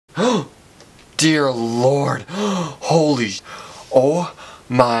Dear Lord. Holy. Oh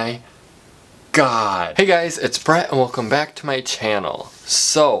my God. Hey guys, it's Brett and welcome back to my channel.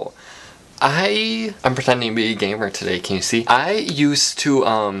 So, I'm pretending to be a gamer today, can you see? I used to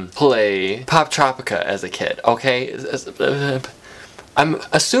play Poptropica as a kid, okay? I'm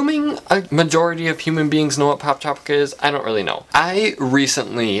assuming a majority of human beings know what Poptropica is. I don't really know. I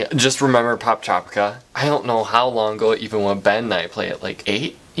recently just remember Poptropica. I don't know how long ago, even when Ben and I played it, like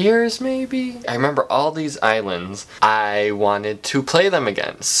 8 years maybe? I remember all these islands. I wanted to play them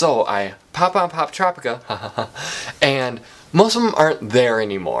again. So I pop on Poptropica, and most of them aren't there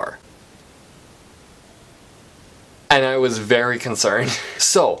anymore. And I was very concerned.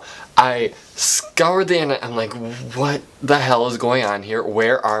 So I scoured the internet. I'm like, what the hell is going on here?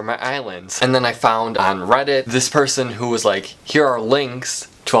 Where are my islands? And then I found on Reddit this person who was like, here are links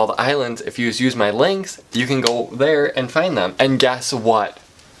to all the islands. If you use my links, you can go there and find them. And guess what?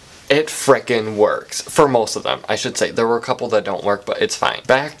 It frickin' works. For most of them, I should say. There were a couple that don't work, but it's fine.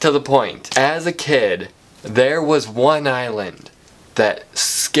 Back to the point. As a kid, there was one island that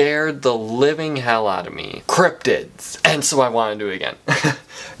scared the living hell out of me. Cryptids. And so I wanted to do it again.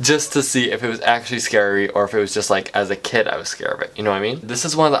 Just to see if it was actually scary or if it was just like, as a kid I was scared of it. You know what I mean? This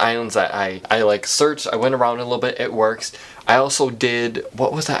is one of the islands that I like searched. I went around a little bit. It works. I also did,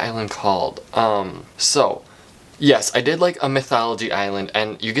 what was that island called? Yes, I did like a mythology island,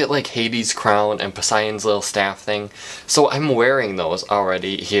 and you get like Hades' crown and Poseidon's little staff thing. So I'm wearing those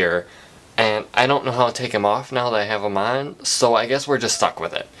already here. And I don't know how to take them off now that I have them on, so I guess we're just stuck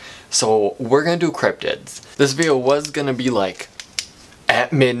with it. So we're gonna do cryptids. This video was gonna be like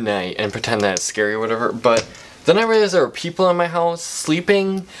at midnight and pretend that it's scary or whatever, but then I realized there were people in my house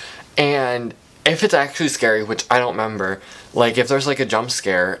sleeping, and if it's actually scary, which I don't remember, like if there's like a jump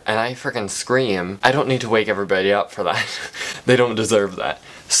scare and I freaking scream, I don't need to wake everybody up for that. They don't deserve that.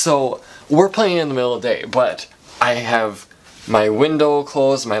 So we're playing in the middle of the day, but I have my window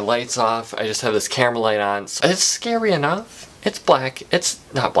closed, my lights off, I just have this camera light on. So it's scary enough. It's black. It's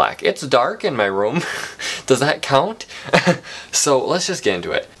not black. It's dark in my room. Does that count? So let's just get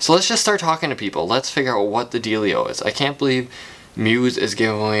into it. So let's just start talking to people. Let's figure out what the dealio is. I can't believe Muse is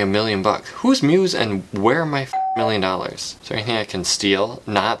giving away $1 million. Who's Muse and where are my $1 million? Is there anything I can steal?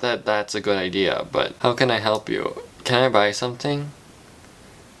 Not that that's a good idea, but how can I help you? Can I buy something?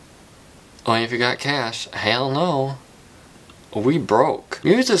 Only if you got cash. Hell no. We broke.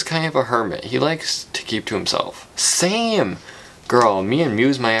 Muse is kind of a hermit. He likes to keep to himself. Same! Girl, me and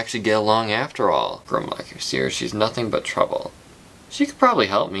Muse might actually get along after all. Grimlock, you see her? She's nothing but trouble. She could probably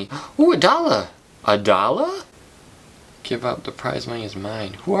help me. Ooh, $1! $1? Give up, the prize money is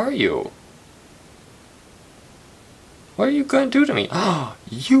mine. Who are you? What are you gonna do to me? Oh,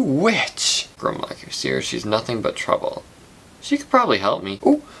 you witch! Grimlock, you see her? She's nothing but trouble. She could probably help me.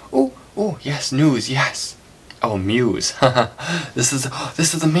 Ooh, ooh, ooh, yes, news, yes! Oh, Muse. This is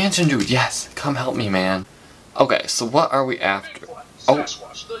the mansion dude. Yes, come help me, man. Okay, so what are we after? Oh.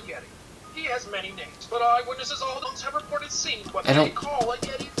 Sasquatch, the Yeti. He has many names, but eyewitnesses all have reported seeing what they call a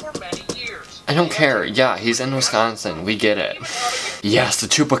Yeti for many years. I don't care. Yeah, he's in Wisconsin. We get it. Yes, the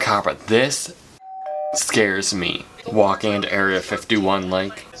Chupacabra. This scares me. Walking into Area 51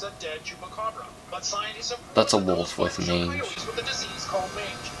 like. That's a wolf with mange.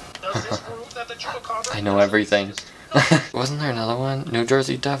 I know everything. Wasn't there another one? New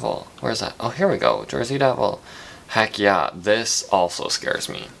Jersey Devil. Where's that? Oh, here we go. Jersey Devil. Heck yeah, this also scares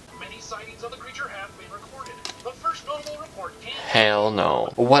me. Many sightings of the creature have been recorded. The first notable report came. Hell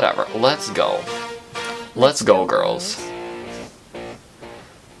no. Whatever. Let's go. Let's go, girls.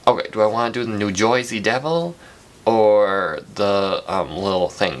 Okay, do I want to do the New Jersey Devil or the little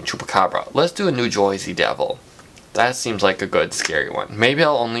thing, Chupacabra? Let's do a New Jersey Devil. That seems like a good scary one. Maybe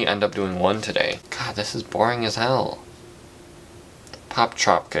I'll only end up doing one today. God, this is boring as hell.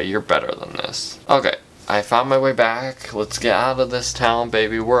 Poptropica, you're better than this. Okay, I found my way back. Let's get out of this town,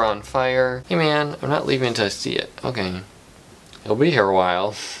 baby. We're on fire. Hey man, I'm not leaving until I see it. Okay. He'll be here a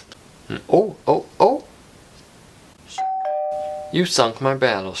while. Oh, oh, oh! You sunk my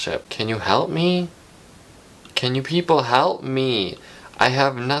battleship. Can you help me? Can you people help me? I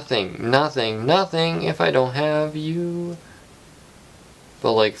have nothing if I don't have you.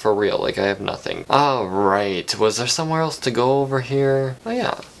 But like for real, like I have nothing. Alright, was there somewhere else to go over here? Oh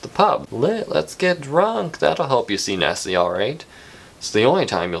yeah, the pub. Lit, let's get drunk. That'll help you see Nessie, alright? It's the only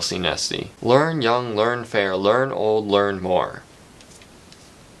time you'll see Nessie. Learn young, learn fair, learn old, learn more.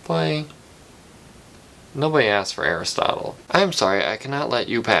 Boy. Nobody asked for Aristotle. I'm sorry, I cannot let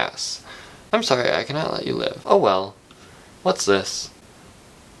you pass. I'm sorry, I cannot let you live. Oh well. What's this?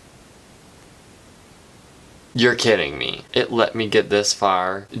 You're kidding me. It let me get this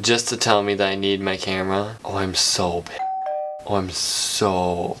far just to tell me that I need my camera. Oh, I'm so bad. Oh, I'm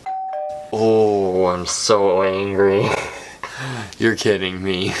so... Oh, I'm so angry. You're kidding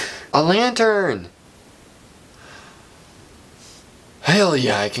me. A lantern! Hell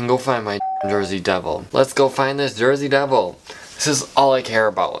yeah, I can go find my Jersey Devil. Let's go find this Jersey Devil. This is all I care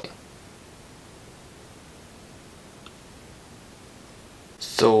about.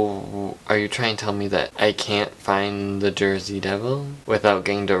 So, are you trying to tell me that I can't find the Jersey Devil without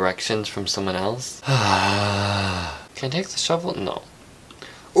getting directions from someone else? Can I take the shovel? No.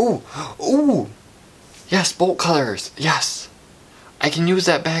 Ooh! Ooh! Yes, bolt cutters! Yes! I can use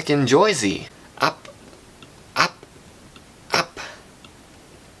that back in Jersey. Up. Up. Up.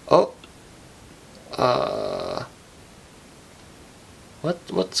 Oh.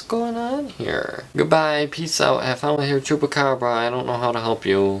 What's going on here? Goodbye, peace out, have fun with your chupacabra, I don't know how to help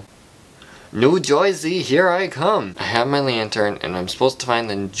you. New Jersey, here I come! I have my lantern, and I'm supposed to find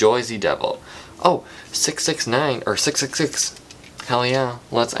the Jersey Devil. Oh, 669, or 666. Hell yeah,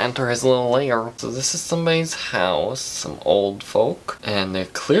 let's enter his little lair. So this is somebody's house, some old folk, and they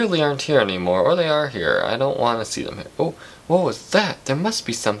clearly aren't here anymore, or they are here. I don't want to see them here. Oh, what was that? There must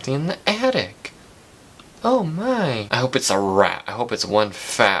be something in the attic. Oh my. I hope it's a rat. I hope it's one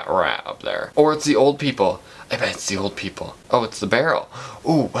fat rat up there. Or it's the old people. I bet it's the old people. Oh, it's the barrel.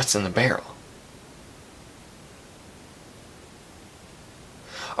 Ooh, what's in the barrel?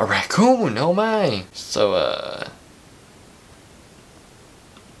 A raccoon, oh my. So,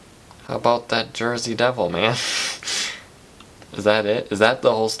 how about that Jersey Devil, man? Is that it? Is that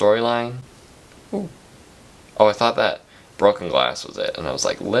the whole storyline? Ooh. Oh, I thought that broken glass was it, and I was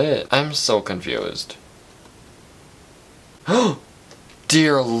like, lit. I'm so confused.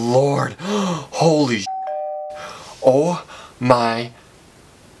 Dear Lord, holy oh my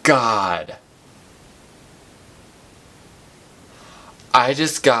God. I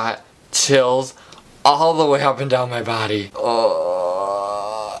just got chills all the way up and down my body.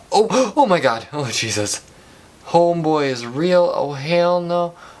 Oh my God, oh Jesus. Homeboy is real, oh hell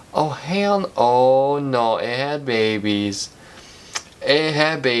no. Oh hell no, oh no, it had babies. It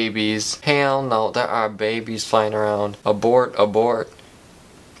had babies. Hell no, there are babies flying around. Abort, abort.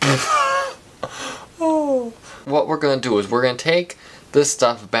 Oh. What we're gonna do is we're gonna take this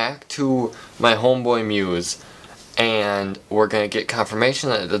stuff back to my homeboy Muse, and we're gonna get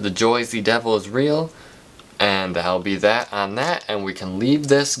confirmation that the Jersey Devil is real, and that'll be that on that, and we can leave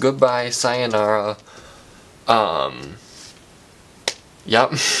this goodbye, sayonara.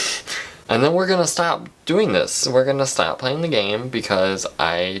 Yep. And then we're gonna stop doing this. We're gonna stop playing the game because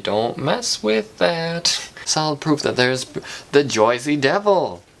I don't mess with that. Solid proof that there's the Jersey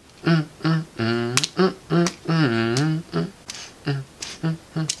Devil.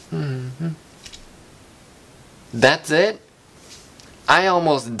 That's it? I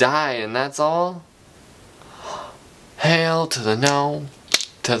almost died and that's all? Hail to the no.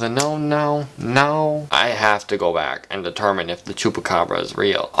 To the no, no, no. I have to go back and determine if the chupacabra is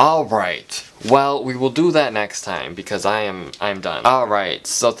real. Alright. Well, we will do that next time because I'm done. Alright,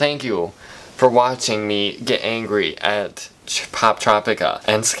 so thank you for watching me get angry at Poptropica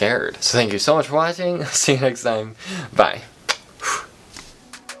and scared. So thank you so much for watching. See you next time. Bye.